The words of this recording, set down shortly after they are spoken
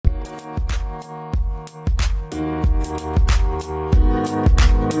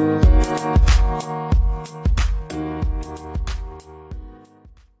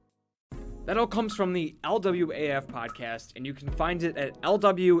all comes from the LWAF podcast, and you can find it at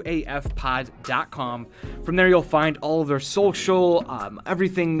lwafpod.com. From there, you'll find all of their social,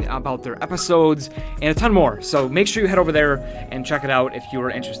 everything about their episodes, and a ton more. So make sure you head over there and check it out if you are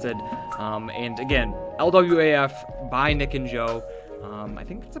interested. And again, LWAF by Nick and Joe. I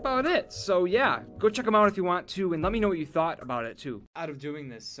think that's about it. So yeah, go check them out if you want to, and let me know what you thought about it too. Out of doing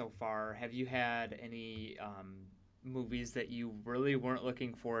this so far, have you had any movies that you really weren't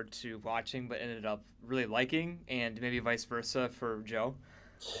looking forward to watching but ended up really liking, and maybe vice versa for Joe?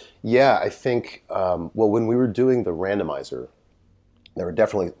 Yeah, I think, well, when we were doing the randomizer, there were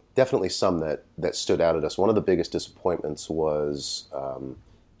definitely some that stood out at us. One of the biggest disappointments was,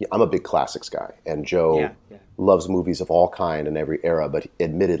 yeah, I'm a big classics guy, and Joe loves movies of all kind in every era, but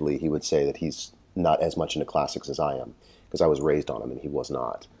admittedly, he would say that he's not as much into classics as I am, because I was raised on them and he was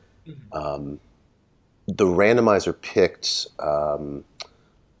not. The randomizer picked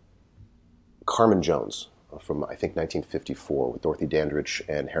Carmen Jones from, I think, 1954 with Dorothy Dandridge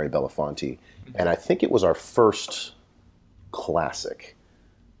and Harry Belafonte. And I think it was our first classic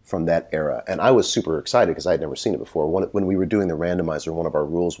from that era. And I was super excited because I had never seen it before. When we were doing the randomizer, one of our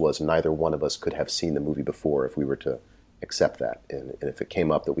rules was neither one of us could have seen the movie before if we were to accept that. And if it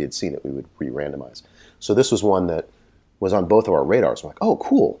came up that we had seen it, we would re-randomize. So this was one that was on both of our radars. We're like, oh,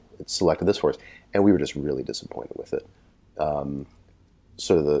 cool, it selected this for us. And we were just really disappointed with it.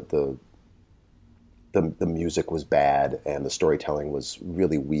 Sort of the music was bad, and the storytelling was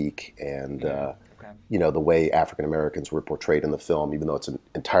really weak, and you know, the way African Americans were portrayed in the film, even though it's an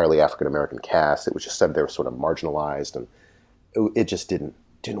entirely African American cast, it was just said they were sort of marginalized, and it just didn't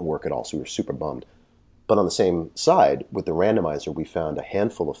work at all. So we were super bummed. But on the same side, with the randomizer, we found a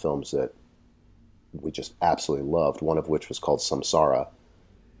handful of films that we just absolutely loved. One of which was called Samsara,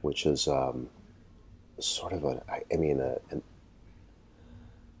 which is sort of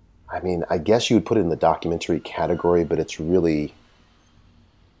I guess you would put it in the documentary category, but it's really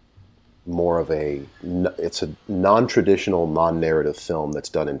more of it's a non-traditional, non-narrative film that's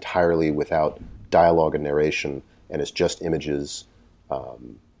done entirely without dialogue and narration, and it's just images,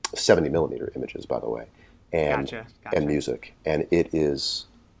 70 millimeter images, by the way, and Gotcha. and music, and it is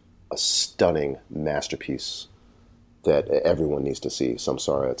a stunning masterpiece that everyone needs to see.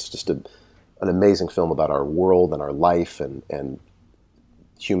 Samsara. It's just an amazing film about our world and our life and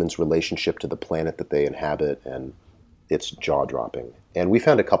humans' relationship to the planet that they inhabit, and it's jaw-dropping. And we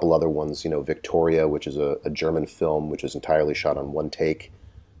found a couple other ones, you know, Victoria, which is a German film, which is entirely shot on one take.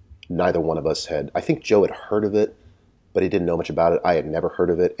 Neither one of us had, I think Joe had heard of it, but he didn't know much about it. I had never heard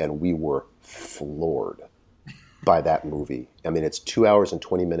of it, and we were floored by that movie. I mean, it's 2 hours and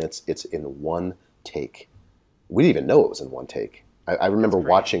 20 minutes. It's in one take. We didn't even know it was in one take. I remember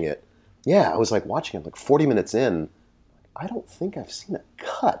watching it. Yeah, I was like watching it like 40 minutes in. I don't think I've seen a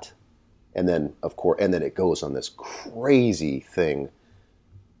cut. And then, of course, and then it goes on this crazy thing.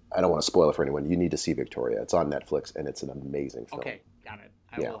 I don't want to spoil it for anyone. You need to see Victoria. It's on Netflix, and it's an amazing film. Okay, got it.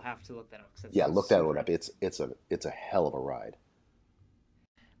 I will have to look that up. Yeah, look that one up. It's a hell of a ride.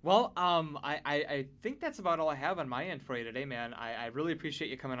 Well, I think that's about all I have on my end for you today, man. I really appreciate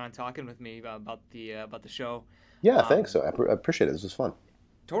you coming on and talking with me about the show. Yeah, thanks. So I appreciate it. This was fun.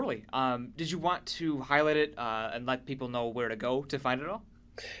 Totally. Did you want to highlight it and let people know where to go to find it all?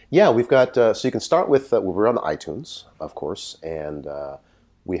 Yeah, we've got, so you can start with, we're on iTunes, of course, and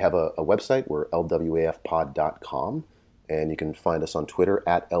we have a website. We're lwafpod.com, and you can find us on Twitter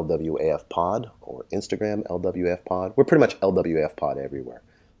at lwafpod or Instagram lwafpod. We're pretty much lwafpod everywhere.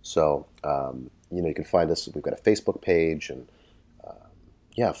 So, you know, you can find us. We've got a Facebook page, and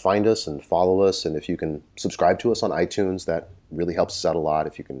yeah, find us and follow us. And if you can subscribe to us on iTunes, that really helps us out a lot.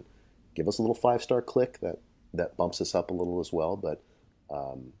 If you can give us a little 5-star click, that bumps us up a little as well. But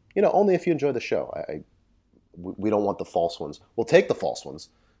you know, only if you enjoy the show. We don't want the false ones. We'll take the false ones,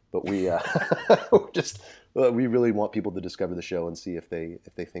 but we we really want people to discover the show and see if they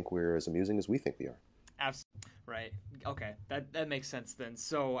think we're as amusing as we think we are. Absolutely. Right. Okay. That makes sense then.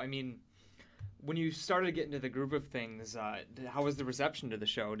 So, I mean, when you started to get into the group of things, how was the reception to the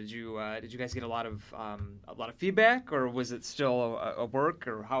show? Did you guys get a lot of feedback, or was it still a work,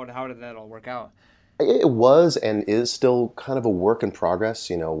 or how did that all work out? It was and is still kind of a work in progress.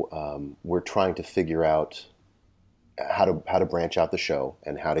 You know, we're trying to figure out how to branch out the show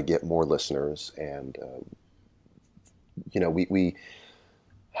and how to get more listeners. And you know, we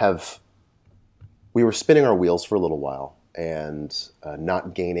were spinning our wheels for a little while and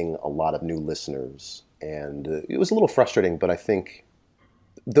not gaining a lot of new listeners, and it was a little frustrating. But I think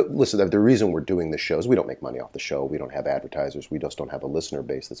the reason we're doing this show is we don't make money off the show. We don't have advertisers. We just don't have a listener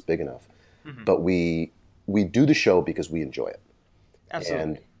base that's big enough. Mm-hmm. But we do the show because we enjoy it. Absolutely.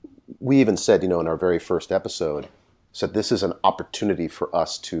 And we even said, in our very first episode, said this is an opportunity for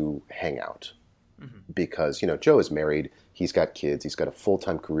us to hang out Hmm. because, Joe is married, he's got kids, he's got a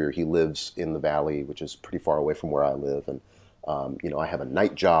full-time career, he lives in the valley, which is pretty far away from where I live, and I have a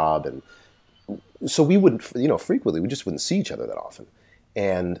night job, and so we wouldn't, frequently we just wouldn't see each other that often,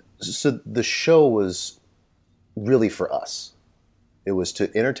 and so the show was really for us. It was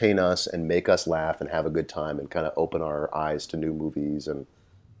to entertain us and make us laugh and have a good time and kind of open our eyes to new movies and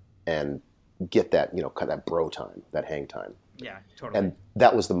get that, kind of that bro time, that hang time. Yeah, totally. And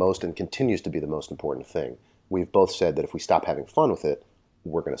that was the most and continues to be the most important thing. We've both said that if we stop having fun with it,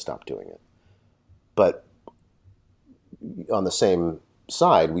 we're going to stop doing it. But on the same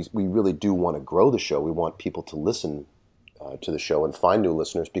side, we really do want to grow the show. We want people to listen to the show and find new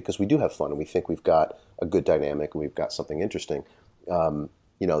listeners because we do have fun and we think we've got a good dynamic and we've got something interesting. The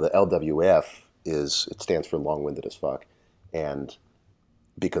LWF it stands for long-winded as fuck, and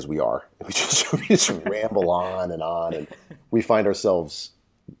because we are, we just ramble on, and we find ourselves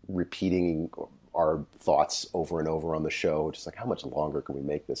repeating our thoughts over and over on the show. Just like, how much longer can we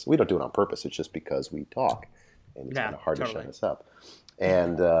make this? We don't do it on purpose. It's just because we talk, and it's Yeah, kind of hard to totally. shut us up.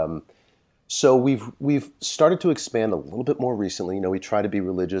 And so we've started to expand a little bit more recently. We try to be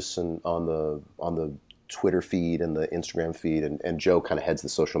religious and on the Twitter feed and the Instagram feed, and Joe kind of heads the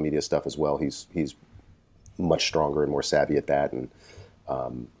social media stuff as well. He's much stronger and more savvy at that, and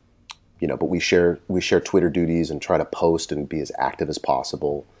but we share Twitter duties and try to post and be as active as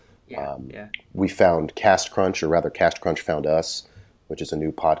possible. Yeah, yeah. We found Cast Crunch, or rather, Cast Crunch found us, which is a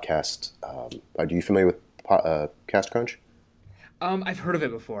new podcast. Are you familiar with Cast Crunch? I've heard of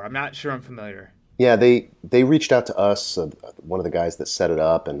it before. I'm not sure I'm familiar. Yeah, they reached out to us, one of the guys that set it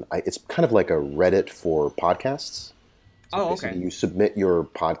up, and it's kind of like a Reddit for podcasts. So Oh, basically, okay. you submit your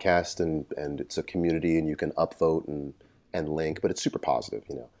podcast, and it's a community, and you can upvote and link, but it's super positive.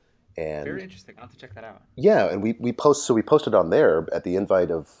 Very And interesting. I'll have to check that out. yeah, and we posted on there at the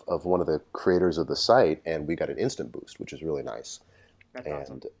invite of one of the creators of the site, and we got an instant boost, which is really nice. That's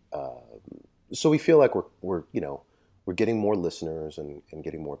awesome. And so we feel like we're getting more listeners and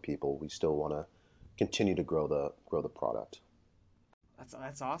getting more people. We still want to continue to grow the product.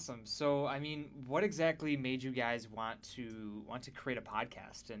 That's awesome. So, I mean, what exactly made you guys want to create a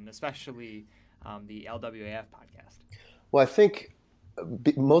podcast, and especially the LWAF podcast? Well, I think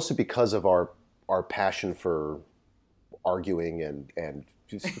mostly because of our passion for arguing and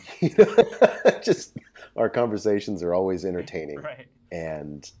just just our conversations are always entertaining, Right.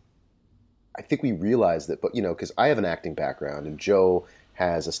 and I think we realized that. But because I have an acting background and Joe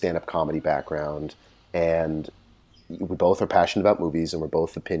has a stand-up comedy background, and we both are passionate about movies and we're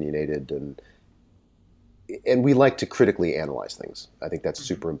both opinionated, and we like to critically analyze things. I think that's Hmm.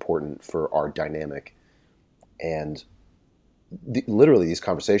 super important for our dynamic. And literally, these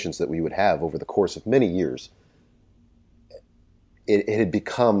conversations that we would have over the course of many years, it had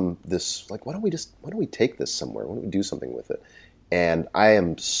become this like, why don't we take this somewhere? Why don't we do something with it? And I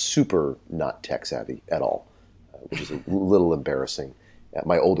am super not tech savvy at all, which is a little embarrassing.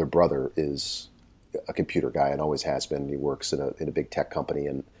 My older brother is a computer guy and always has been. He works in a big tech company,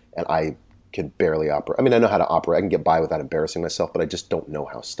 and I can barely operate. I mean, I know how to operate. I can get by without embarrassing myself, but I just don't know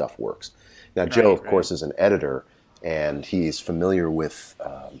how stuff works. Now, Joe, Right, of right. course, is an editor, and he's familiar with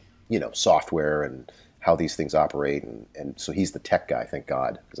software and how these things operate, and so he's the tech guy. Thank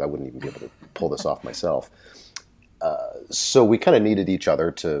God, because I wouldn't even be able to pull this off myself. So we kind of needed each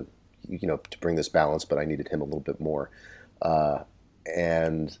other to bring this balance, but I needed him a little bit more,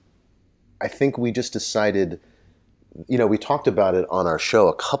 and I think we just decided. We talked about it on our show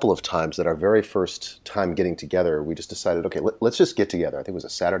a couple of times. That our very first time getting together, we just decided, okay, let's just get together. I think it was a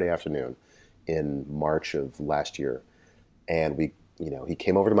Saturday afternoon in March of last year, and he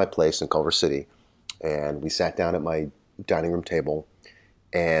came over to my place in Culver City, and we sat down at my dining room table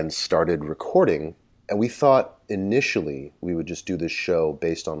and started recording. And we thought initially we would just do this show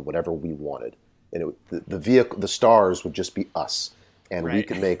based on whatever we wanted, and the vehicle, the stars would just be us, and we Right.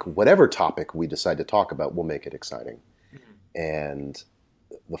 could make whatever topic we decide to talk about. We'll make it exciting. Mhm. And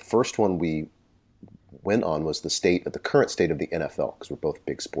the first one we went on was the current state of the NFL, because we're both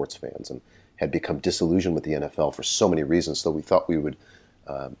big sports fans and had become disillusioned with the NFL for so many reasons. So we thought we would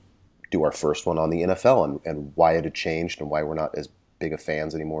do our first one on the NFL and why it had changed and why we're not as big of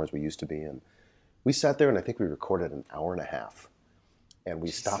fans anymore as we used to be. And we sat there and I think we recorded an hour and a half, and we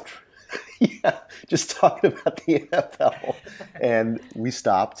Jeez. stopped. Yeah, just talking about the NFL. And we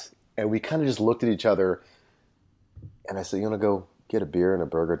stopped and we kind of just looked at each other, and I said, "You want to go get a beer and a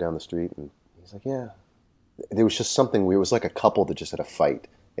burger down the street?" And he's like, "Yeah." There was just something. It was like a couple that just had a fight,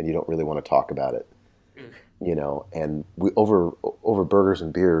 and you don't really want to talk about it. you know, and we over burgers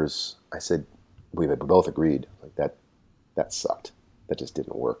and beers. I said we both agreed like that sucked. That just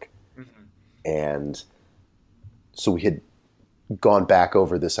didn't work. And so we had gone back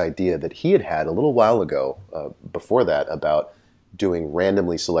over this idea that he had a little while ago, before that, about doing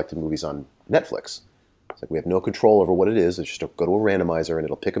randomly selected movies on Netflix. It's like we have no control over what it is. It's just go to a randomizer and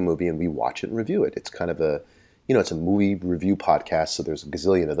it'll pick a movie and we watch it and review it. It's kind of a, it's a movie review podcast, so there's a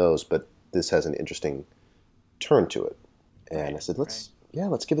gazillion of those, but this has an interesting turn to it. And I said, let's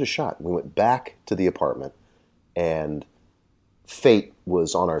give it a shot. We went back to the apartment, and fate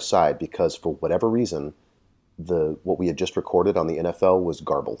was on our side because for whatever reason, what we had just recorded on the NFL was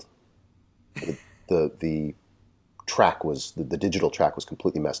garbled. The track was the digital track was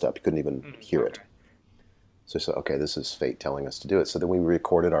completely messed up. You couldn't even hear it. So I said, okay, this is fate telling us to do it. So then we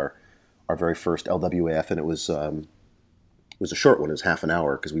recorded our very first LWAF, and it was a short one. It was half an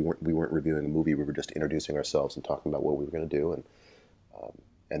hour because we weren't reviewing a movie. We were just introducing ourselves and talking about what we were going to do,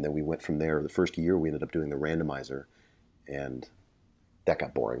 and then we went from there. The first year we ended up doing the randomizer, and that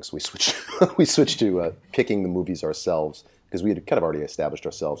got boring. So we switched to picking the movies ourselves because we had kind of already established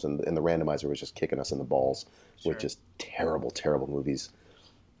ourselves, and the randomizer was just kicking us in the balls with just terrible, terrible movies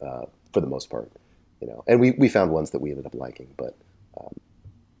for the most part, And we found ones that we ended up liking, but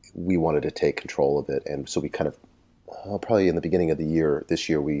we wanted to take control of it, and so we kind of probably in the beginning of this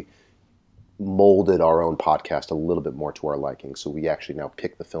year, we molded our own podcast a little bit more to our liking. So we actually now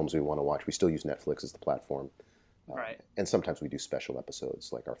pick the films we want to watch. We still use Netflix as the platform. Right. And sometimes we do special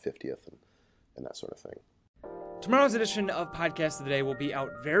episodes like our 50th and that sort of thing. Tomorrow's edition of Podcast of the Day will be out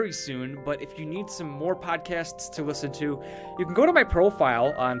very soon, but if you need some more podcasts to listen to, you can go to my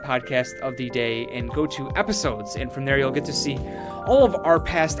profile on Podcast of the Day and go to episodes, and from there you'll get to see all of our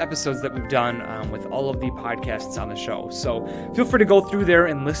past episodes that we've done with all of the podcasts on the show. So feel free to go through there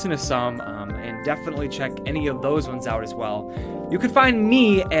and listen to some, and definitely check any of those ones out as well. You can find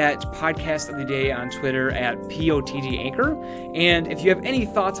me at Podcast of the Day on Twitter at POTG Anchor. And if you have any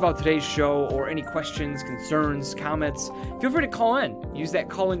thoughts about today's show or any questions, concerns, comments, feel free to call in. Use that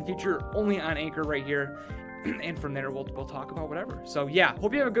call-in feature only on Anchor right here. And from there, we'll talk about whatever. So yeah,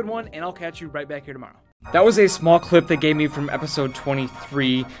 hope you have a good one, and I'll catch you right back here tomorrow. That was a small clip they gave me from episode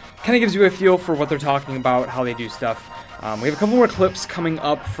 23. Kind of gives you a feel for what they're talking about, how they do stuff. We have a couple more clips coming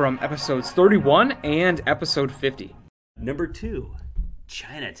up from episodes 31 and episode 50. Number 2,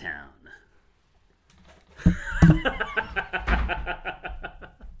 Chinatown.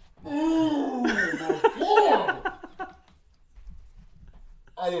 Oh my God!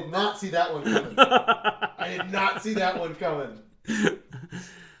 I did not see that one coming.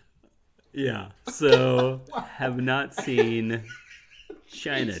 Yeah, so have not seen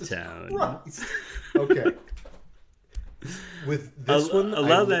Chinatown. Okay. With this one,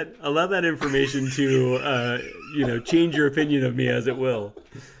 allow that information to change your opinion of me as it will.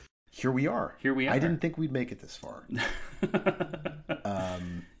 Here we are. I didn't think we'd make it this far.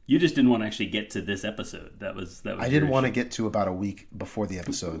 You just didn't want to actually get to this episode. That was. I didn't want to get to about a week before the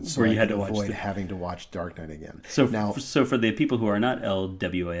episode, so where you I had could to avoid having to watch Dark Knight again. So for the people who are not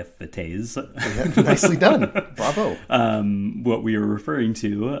LWAFates, nicely done, bravo. What we were referring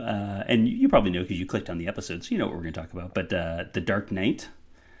to, and you probably know because you clicked on the episode, so you know what we're going to talk about. But the Dark Knight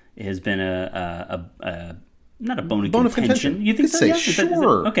has been not a bone of contention. You think so? Yeah?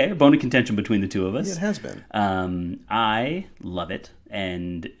 Sure. Okay, a bone of contention between the two of us. Yeah, it has been. I love it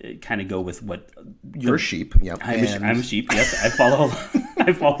and kind of go with what you're a sheep. Yep. I'm a sheep. Yes, I follow.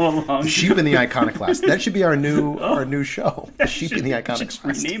 I follow along. Sheep in the Iconoclast. That should be our new show. Sheep in the Iconoclast.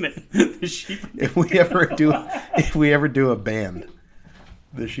 Rename it. The Sheep. If we ever do a band,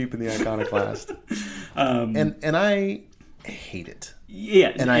 the Sheep in the Iconoclast. And I hate it.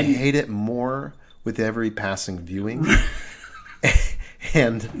 Yeah. And I hate it more with every passing viewing.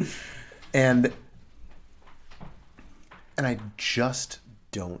 and I just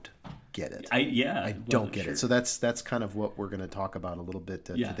don't get it. I don't get it. So that's kind of what we're going to talk about a little bit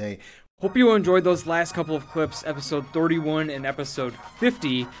today. Hope you enjoyed those last couple of clips. Episode 31 and episode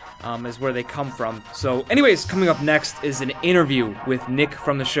 50 is where they come from. So anyways, coming up next is an interview with Nick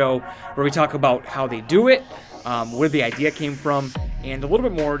from the show where we talk about how they do it, where the idea came from, and a little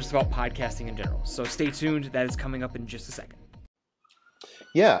bit more just about podcasting in general. So stay tuned. That is coming up in just a second.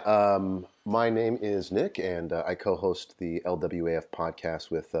 Yeah, my name is Nick, and I co-host the LWAF podcast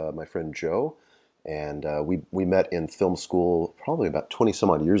with my friend Joe. And we met in film school probably about 20 some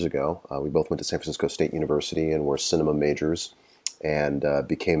odd years ago. We both went to San Francisco State University and were cinema majors, and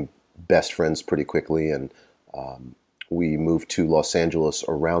became best friends pretty quickly. And we moved to Los Angeles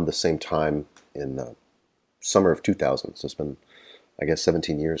around the same time in the summer of 2000. So it's been, I guess,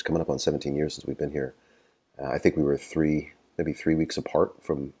 17 years, coming up on 17 years since we've been here. I think we were maybe 3 weeks apart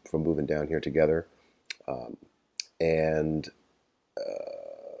from moving down here together. And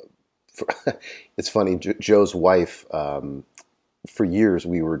it's funny, Joe's wife, for years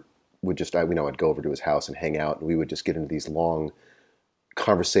I'd go over to his house and hang out, and we would just get into these long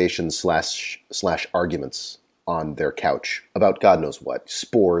conversations slash arguments on their couch about God knows what,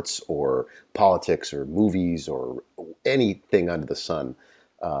 sports or politics or movies or anything under the sun.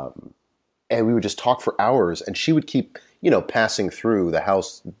 And we would just talk for hours, and she would keep, passing through the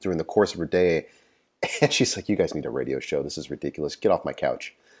house during the course of her day. And she's like, "You guys need a radio show. This is ridiculous. Get off my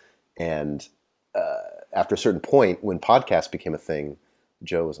couch." And after a certain point, when podcasts became a thing,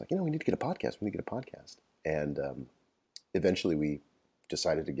 Joe was like, "We need to get a podcast. We need to get a podcast." And eventually we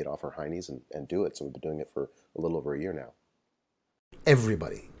decided to get off our heinies and do it. So we've been doing it for a little over a year now.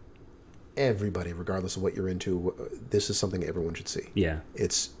 Everybody, regardless of what you're into, this is something everyone should see. Yeah.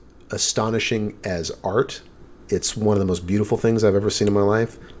 It's astonishing as art. It's one of the most beautiful things I've ever seen in my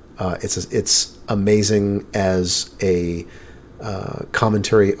life. It's amazing as a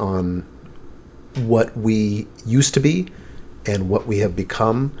commentary on what we used to be and what we have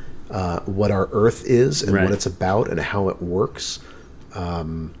become, what our Earth is and what it's about and how it works.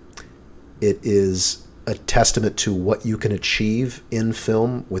 It is a testament to what you can achieve in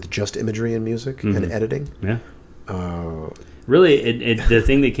film with just imagery and music and editing. Yeah. Really, the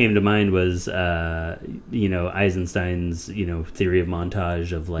thing that came to mind was, Eisenstein's, theory of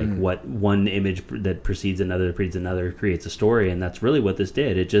montage of like what one image that precedes another creates a story, and that's really what this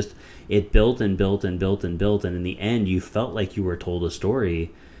did. It built and built and built and built, and in the end, you felt like you were told a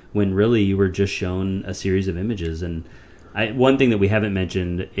story when really you were just shown a series of images. And one thing that we haven't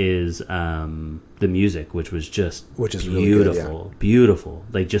mentioned is the music, which is beautiful, really good, yeah. Beautiful,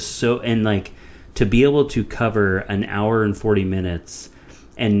 like just so, and like to be able to cover an hour and 40 minutes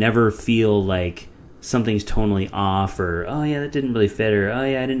and never feel like something's tonally off or, oh yeah, that didn't really fit, or oh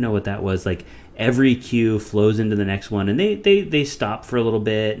yeah, I didn't know what that was. Like every cue flows into the next one, and they stop for a little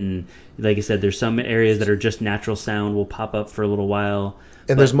bit, and like I said, there's some areas that are just natural sound will pop up for a little while.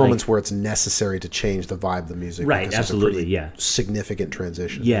 And there's moments where it's necessary to change the vibe of the music. Right, absolutely, yeah. Significant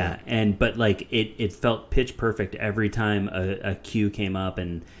transition. Yeah, but like it felt pitch perfect every time a cue came up,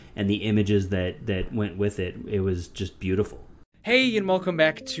 and the images that went with it. It was just beautiful. Hey, and welcome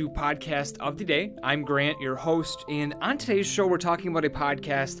back to Podcast of the Day. I'm Grant, your host, and on today's show, we're talking about a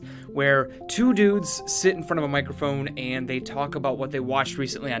podcast where two dudes sit in front of a microphone and they talk about what they watched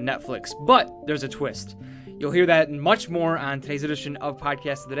recently on Netflix. But there's a twist. You'll hear that and much more on today's edition of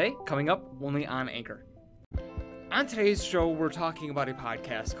Podcast of the Day, coming up only on Anchor. On today's show, we're talking about a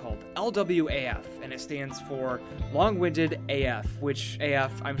podcast called LWAF, and it stands for Long-Winded AF, which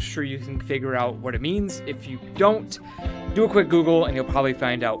AF, I'm sure you can figure out what it means. If you don't, do a quick Google, and you'll probably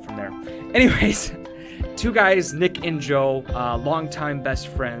find out from there. Anyways, two guys, Nick and Joe, longtime best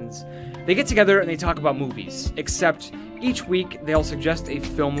friends, they get together and they talk about movies, except each week they'll suggest a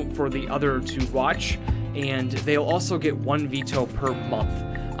film for the other to watch, and they'll also get one veto per month.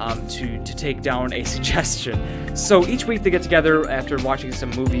 To take down a suggestion. So each week they get together after watching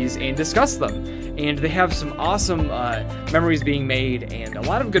some movies and discuss them. And they have some awesome memories being made and a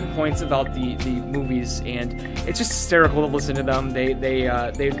lot of good points about the movies. And it's just hysterical to listen to them.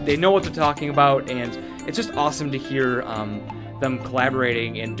 They know what they're talking about, and it's just awesome to hear them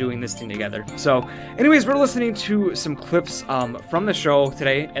collaborating and doing this thing together. So anyways, we're listening to some clips from the show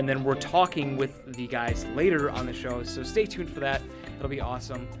today, and then we're talking with the guys later on the show. So stay tuned for that. It'll be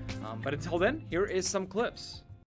awesome. But until then, here is some clips.